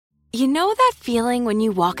You know that feeling when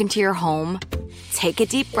you walk into your home, take a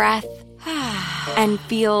deep breath, and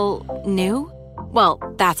feel new? Well,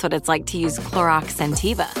 that's what it's like to use Clorox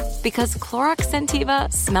Scentiva. Because Clorox Scentiva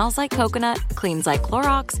smells like coconut, cleans like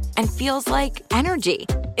Clorox, and feels like energy.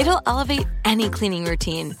 It'll elevate any cleaning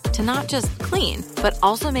routine to not just clean, but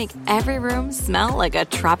also make every room smell like a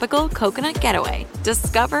tropical coconut getaway.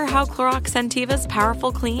 Discover how Clorox Scentiva's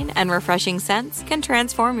powerful clean and refreshing scents can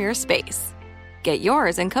transform your space. Get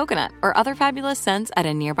yours in coconut or other fabulous scents at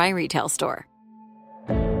a nearby retail store.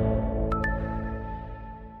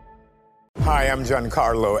 Hi, I'm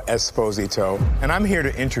Giancarlo Esposito, and I'm here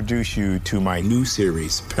to introduce you to my new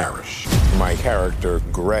series, Parrish. My character,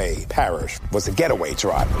 Gray Parrish, was a getaway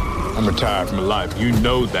driver. I'm retired from life. You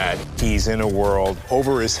know that. He's in a world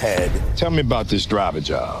over his head. Tell me about this driver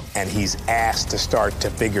job. And he's asked to start to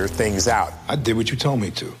figure things out. I did what you told me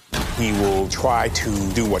to. He will try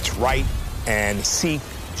to do what's right and seek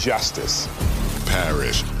justice.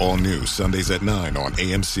 Parrish, all new Sundays at 9 on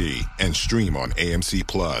AMC and stream on AMC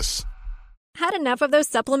Plus. Had enough of those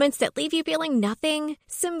supplements that leave you feeling nothing?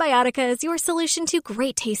 Symbiotica is your solution to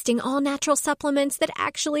great-tasting, all-natural supplements that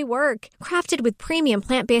actually work. Crafted with premium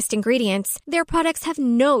plant-based ingredients, their products have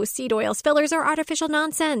no seed oils, fillers, or artificial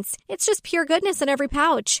nonsense. It's just pure goodness in every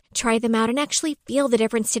pouch. Try them out and actually feel the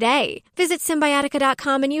difference today. Visit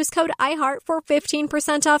Symbiotica.com and use code IHEART for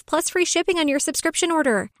 15% off plus free shipping on your subscription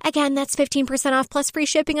order. Again, that's 15% off plus free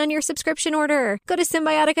shipping on your subscription order. Go to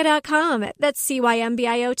Symbiotica.com. That's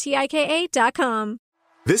CYMBIOTIKA.com.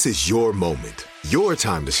 This is your moment, your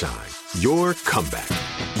time to shine, your comeback.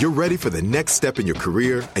 You're ready for the next step in your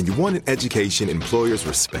career, and you want an education employers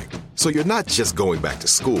respect. So you're not just going back to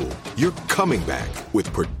school, you're coming back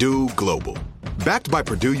with Purdue Global. Backed by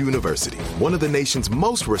Purdue University, one of the nation's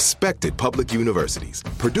most respected public universities,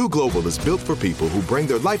 Purdue Global is built for people who bring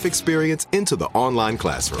their life experience into the online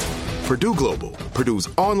classroom. Purdue Global, Purdue's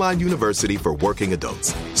online university for working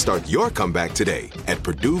adults. Start your comeback today at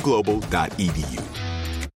purdueglobal.edu.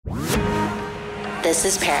 This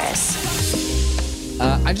is Paris.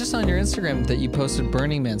 I just saw on your Instagram that you posted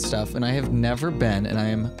Burning Man stuff, and I have never been, and I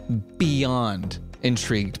am beyond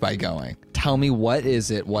intrigued by going. Tell me, what is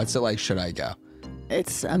it? What's it like? Should I go?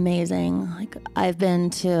 It's amazing. Like, I've been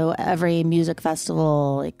to every music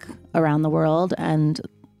festival like around the world, and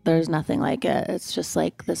there's nothing like it. It's just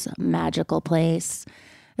like this magical place.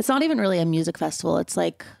 It's not even really a music festival. It's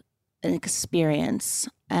like an experience.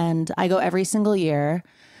 And I go every single year.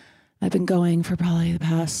 I've been going for probably the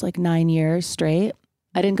past like 9 years straight.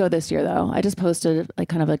 I didn't go this year though. I just posted like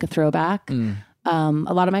kind of like a throwback. A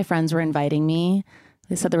lot of my friends were inviting me.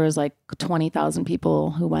 They said there was like 20,000 people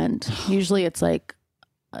who went. Usually it's like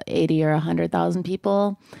 80 or 100,000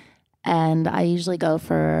 people. And I usually go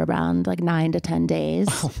for around like 9 to 10 days.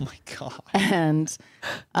 Oh my God. And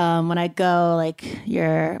when I go, like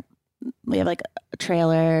we have like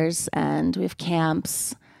trailers and we have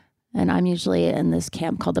camps. And I'm usually in this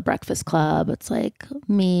camp called the Breakfast Club. It's like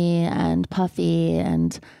me and Puffy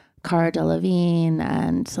and Cara Delevingne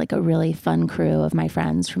and like a really fun crew of my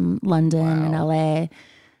friends from London and LA.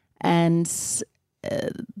 And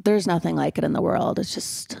there's nothing like it in the world. It's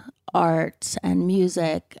just art and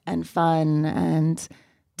music and fun and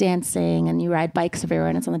dancing, and you ride bikes everywhere,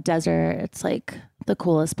 and it's on the desert. It's like the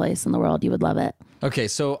coolest place in the world. You would love it. Okay,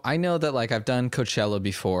 so I know that like I've done Coachella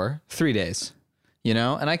before, 3 days, you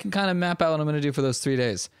know, and I can kind of map out what I'm going to do for those 3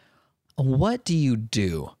 days. What do you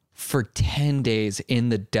do for 10 days in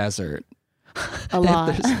the desert? A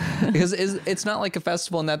lot. Because it's not like a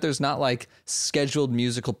festival in that there's not like scheduled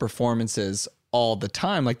musical performances all the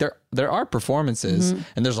time. Like there are performances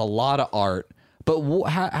and there's a lot of art, but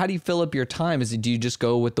how do you fill up your time? Do you just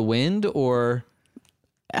go with the wind, or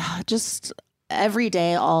just every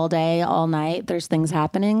day, all night, there's things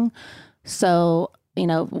happening. So, you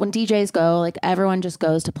know, when DJs go, like everyone just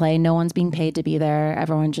goes to play. No one's being paid to be there.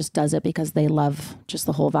 Everyone just does it because they love just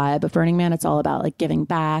the whole vibe of Burning Man. It's all about like giving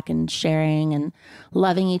back and sharing and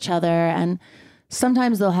loving each other. And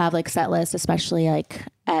sometimes they'll have like set lists, especially like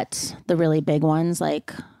at the really big ones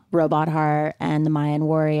like Robot Heart and the Mayan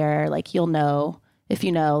Warrior. Like you'll know, if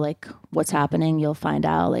you know like what's happening, you'll find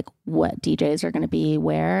out like what DJs are going to be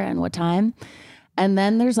where and what time. And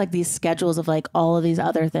then there's like these schedules of like all of these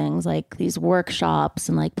other things, like these workshops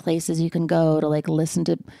and like places you can go to like listen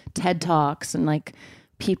to TED Talks and like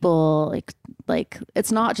people like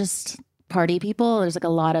it's not just party people. There's like a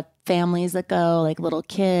lot of families that go, like little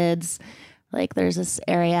kids. Like there's this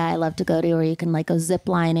area I love to go to where you can like go zip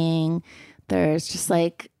lining. There's just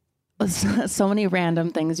like so many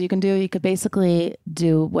random things you can do. You could basically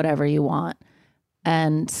do whatever you want.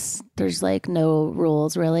 And there's like no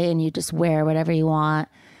rules really. And you just wear whatever you want.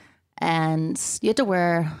 And you have to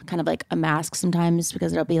wear kind of like a mask sometimes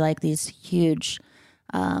because there'll be like these huge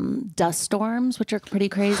dust storms, which are pretty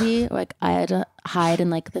crazy. Like I had to hide in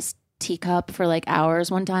like this teacup for like hours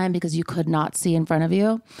one time because you could not see in front of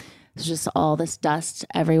you. It was just all this dust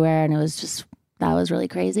everywhere. And that was really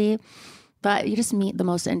crazy. But you just meet the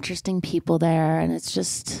most interesting people there. And it's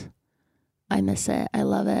just, I miss it. I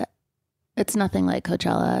love it. It's nothing like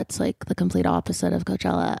Coachella. It's like the complete opposite of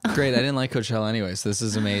Coachella. Great. I didn't like Coachella anyway, so this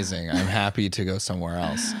is amazing. I'm happy to go somewhere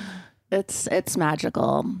else. It's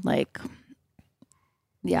magical. Like,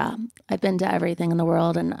 yeah, I've been to everything in the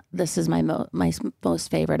world, and this is my most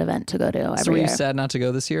favorite event to go to every year. So were you sad not to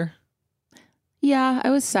go this year? Yeah,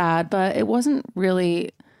 I was sad, but it wasn't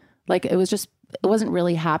really like it wasn't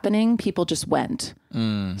really happening. People just went.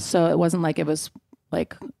 So it wasn't like it was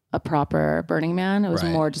like a proper Burning Man. It was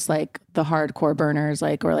more just like the hardcore burners,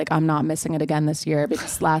 like, or like, I'm not missing it again this year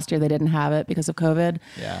because last year they didn't have it because of COVID.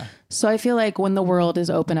 Yeah. So I feel like when the world is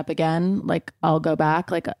open up again, like I'll go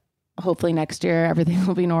back, like hopefully next year, everything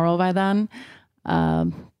will be normal by then.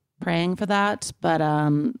 Praying for that. But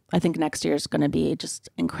I think next year is going to be just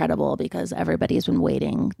incredible because everybody's been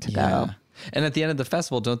waiting to go. And at the end of the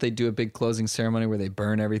festival, don't they do a big closing ceremony where they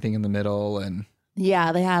burn everything in the middle? And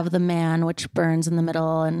yeah, they have the man, which burns in the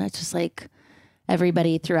middle. And it's just like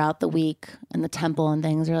everybody throughout the week in the temple and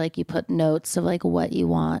things are like, you put notes of like what you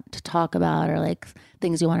want to talk about or like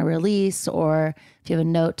things you want to release, or if you have a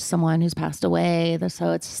note to someone who's passed away.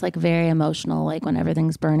 So it's just like very emotional. Like when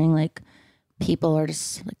everything's burning, like people are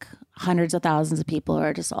just like hundreds of thousands of people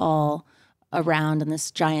are just all around in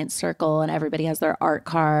this giant circle, and everybody has their art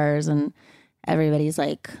cars and everybody's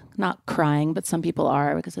like not crying, but some people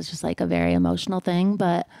are because it's just like a very emotional thing.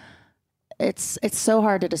 But it's so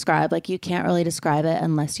hard to describe. Like you can't really describe it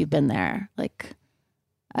unless you've been there. Like,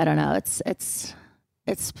 I don't know. It's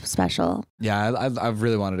special. Yeah, I've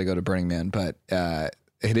really wanted to go to Burning Man, but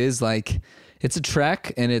it is like, it's a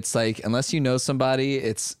trek, and it's like, unless you know somebody,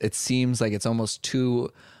 it seems like it's almost too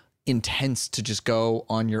intense to just go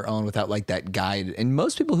on your own without like that guide. And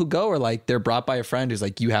most people who go are like, they're brought by a friend who's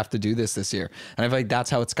like, you have to do this year. And I feel like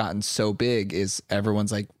that's how it's gotten so big, is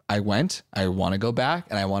everyone's like, I went, I want to go back,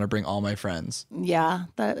 and I want to bring all my friends. Yeah,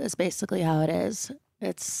 that is basically how it is.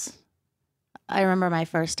 I remember my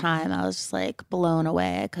first time, I was just like blown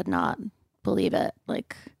away. I could not believe it.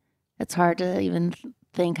 Like, it's hard to even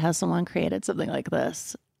think how someone created something like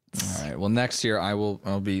this. All right. Well, next year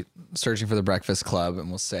I'll be searching for the Breakfast Club, and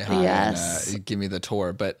we'll say hi. Yes. And give me the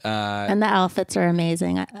tour. But and the outfits are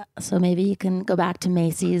amazing. So maybe you can go back to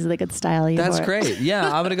Macy's. They could style you. That's for great. it. Yeah,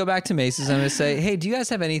 I'm gonna go back to Macy's. I'm gonna say, hey, do you guys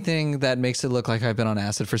have anything that makes it look like I've been on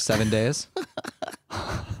acid for 7 days?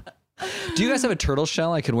 Do you guys have a turtle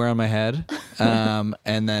shell I could wear on my head, and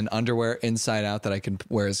then underwear inside out that I can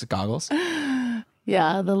wear as goggles?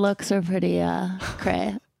 Yeah, the looks are pretty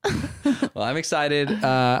cray. Well, I'm excited,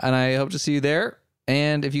 and I hope to see you there.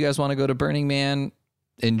 And if you guys want to go to Burning Man,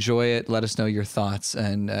 enjoy it. Let us know your thoughts.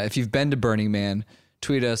 And if you've been to Burning Man,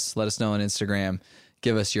 tweet us, let us know on Instagram,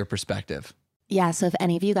 give us your perspective. Yeah, so if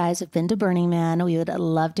any of you guys have been to Burning Man, we would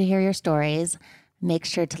love to hear your stories. Make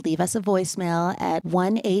sure to leave us a voicemail at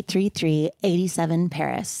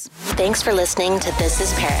 1-833-87-PARIS. Thanks for listening to This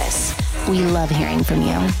is Paris. We love hearing from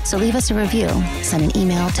you. So leave us a review. Send an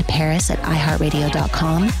email to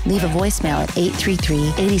paris@iheartradio.com. Leave a voicemail at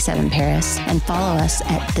 833-87-PARIS. And follow us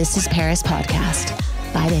at This is Paris Podcast.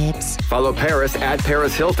 Bye, babes. Follow Paris at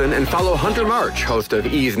Paris Hilton, and follow Hunter March, host of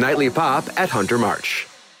E's Nightly Pop, at Hunter March.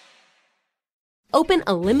 Open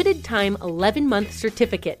a limited-time 11-month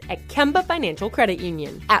certificate at Kemba Financial Credit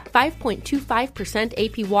Union. At 5.25%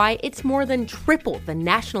 APY, it's more than triple the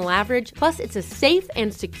national average, plus it's a safe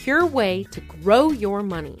and secure way to grow your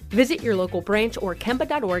money. Visit your local branch or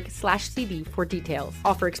kemba.org/CD for details.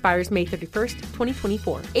 Offer expires May 31st,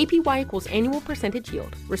 2024. APY equals annual percentage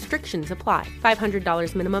yield. Restrictions apply.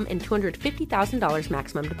 $500 minimum and $250,000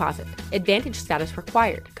 maximum deposit. Advantage status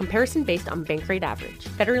required. Comparison based on bank rate average.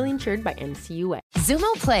 Federally insured by NCUA.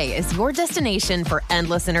 Xumo Play is your destination for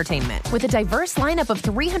endless entertainment. With a diverse lineup of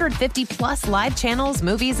 350 plus live channels,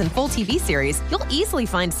 movies, and full TV series, you'll easily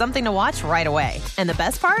find something to watch right away. And the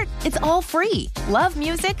best part? It's all free. Love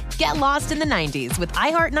music? Get lost in the 90s with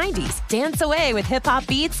iHeart 90s, dance away with hip-hop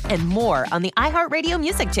beats, and more on the iHeartRadio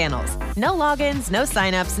music channels. No logins, no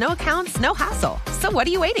signups, no accounts, no hassle. So what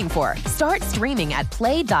are you waiting for? Start streaming at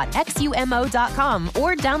play.xumo.com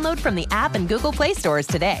or download from the app and Google Play stores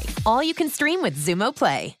today. All you can stream with Xumo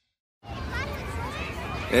Play.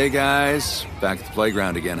 Hey guys, back at the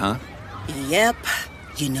playground again, huh? Yep.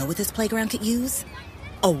 You know what this playground could use?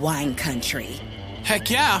 A wine country. Heck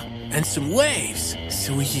yeah, and some waves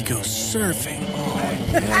so we could go surfing.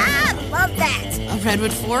 Love that. A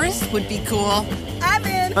redwood forest would be cool. I'm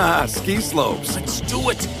in. Ski slopes. Let's do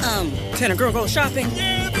it. Can a girl go shopping?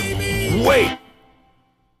 Yeah, baby. Wait.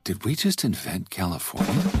 Did we just invent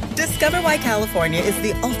California? Discover why California is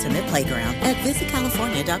the ultimate playground at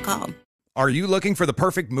visitcalifornia.com. Are you looking for the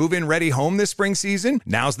perfect move-in ready home this spring season?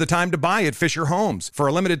 Now's the time to buy at Fisher Homes. For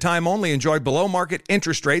a limited time only, enjoy below-market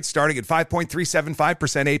interest rates starting at 5.375%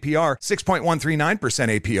 APR,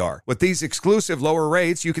 6.139% APR. With these exclusive lower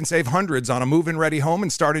rates, you can save hundreds on a move-in ready home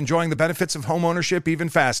and start enjoying the benefits of home ownership even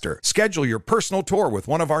faster. Schedule your personal tour with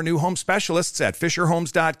one of our new home specialists at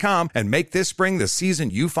FisherHomes.com and make this spring the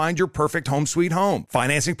season you find your perfect home sweet home.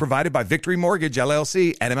 Financing provided by Victory Mortgage,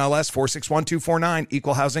 LLC, NMLS 461249,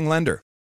 Equal Housing Lender.